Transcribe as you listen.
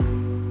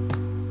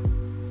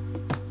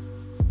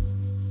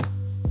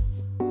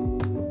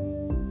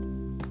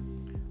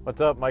What's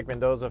up? Mike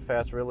Mendoza,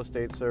 Fast Real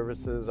Estate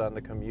Services on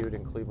the commute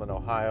in Cleveland,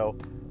 Ohio.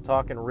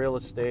 Talking real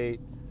estate,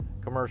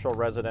 commercial,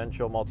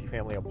 residential,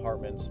 multifamily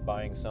apartments,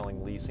 buying,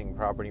 selling, leasing,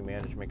 property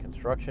management,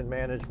 construction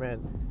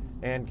management,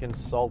 and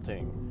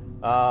consulting.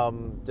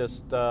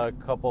 Just a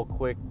couple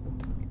quick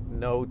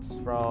notes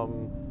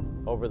from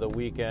over the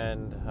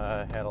weekend.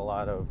 Had a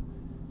lot of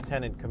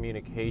tenant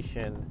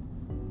communication.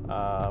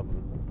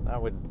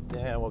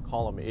 We'll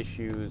call them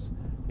issues.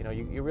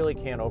 You really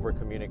can't over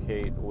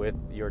communicate with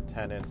your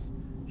tenants.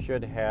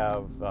 Should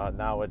have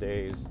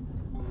nowadays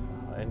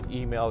an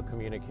email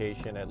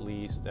communication at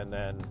least, and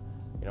then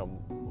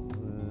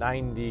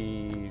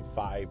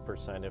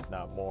 95%, if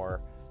not more,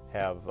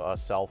 have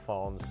cell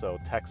phones. So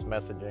text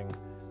messaging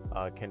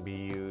can be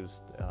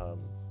used.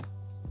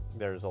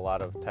 There's a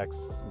lot of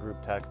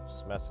group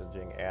text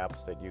messaging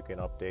apps that you can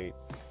update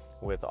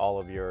with all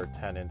of your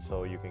tenants,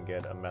 so you can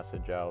get a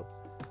message out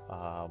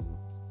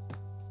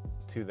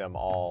to them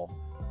all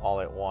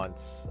at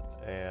once,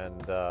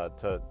 and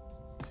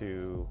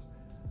to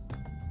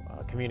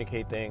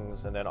communicate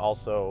things. And then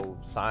also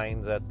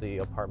signs at the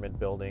apartment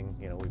building.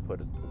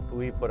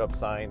 We put up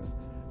signs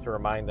to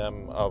remind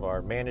them of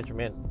our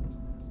management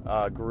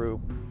group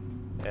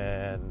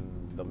and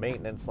the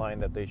maintenance line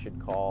that they should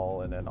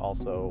call, and then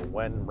also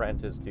when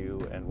rent is due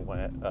and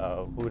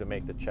who to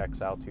make the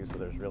checks out to. So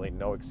there's really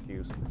no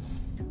excuse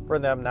for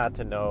them not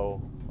to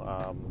know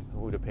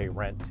who to pay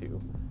rent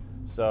to.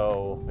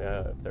 So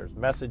if there's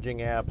messaging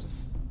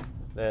apps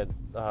that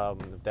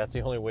if that's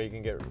the only way you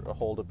can get a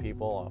hold of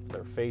people, off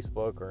their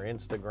Facebook or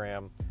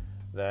Instagram,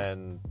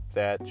 then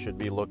that should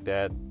be looked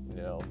at.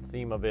 The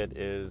theme of it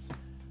is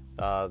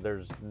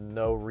there's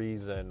no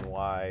reason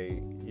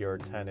why your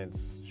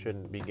tenants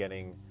shouldn't be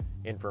getting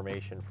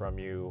information from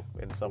you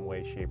in some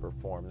way, shape, or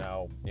form.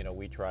 Now,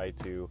 we try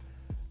to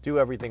do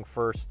everything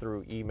first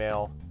through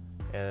email,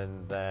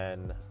 and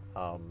then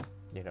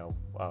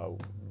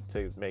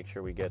to make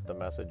sure we get the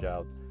message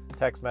out.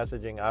 Text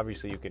messaging,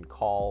 obviously you can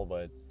call,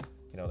 but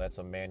that's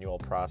a manual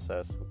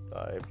process.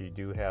 If you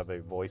do have a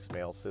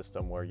voicemail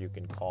system where you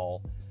can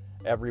call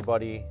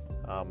everybody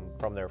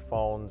from their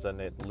phones and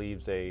it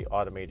leaves a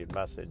automated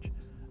message,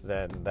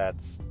 then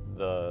that's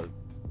the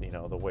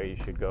way you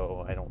should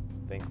go. I don't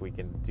think we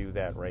can do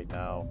that right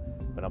now,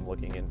 but I'm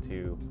looking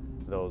into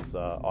those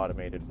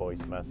automated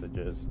voice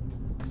messages.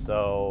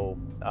 So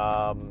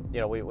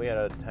we had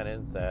a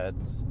tenant that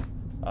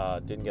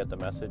didn't get the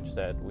message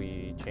that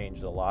we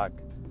changed the lock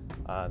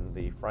on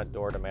the front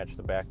door to match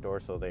the back door,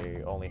 so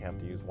they only have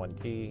to use one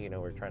key.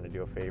 We're trying to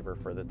do a favor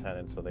for the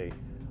tenant, so they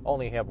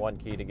only have one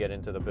key to get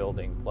into the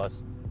building.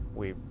 Plus,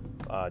 we've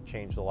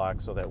changed the lock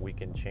so that we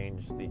can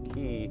change the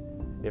key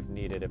if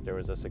needed, if there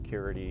was a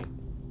security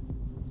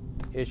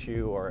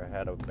issue or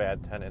had a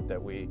bad tenant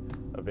that we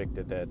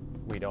evicted that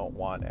we don't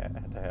want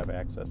to have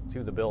access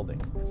to the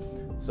building.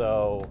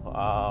 So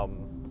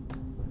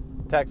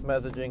text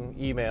messaging,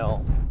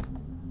 email,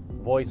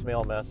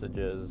 voicemail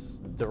messages,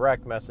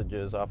 direct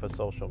messages off of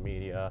social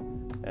media,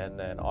 and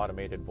then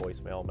automated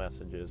voicemail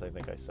messages. I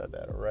think I said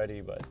that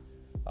already, but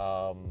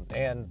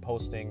and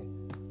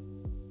posting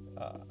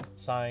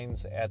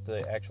signs at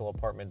the actual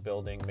apartment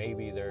building.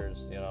 Maybe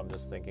there's, I'm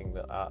just thinking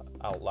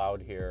out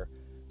loud here,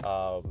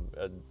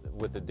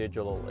 with the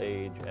digital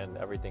age and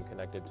everything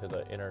connected to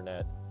the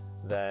internet,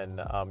 then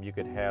you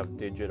could have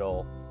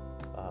digital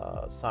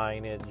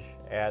signage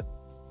at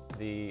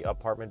the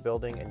apartment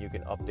building, and you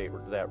can update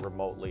that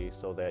remotely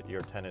so that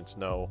your tenants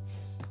know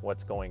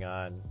what's going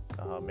on.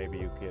 Maybe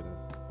you can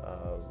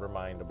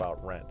remind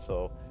about rent.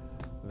 So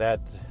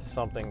that's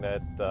something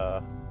that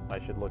I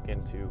should look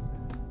into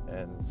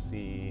and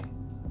see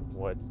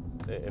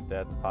if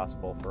that's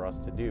possible for us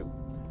to do.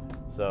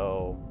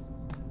 So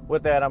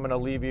with that, I'm going to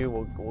leave you.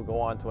 We'll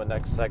go on to a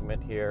next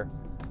segment here.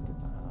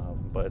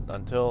 But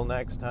until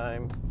next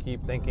time,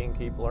 keep thinking,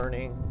 keep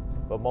learning,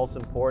 but most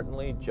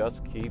importantly,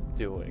 just keep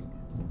doing.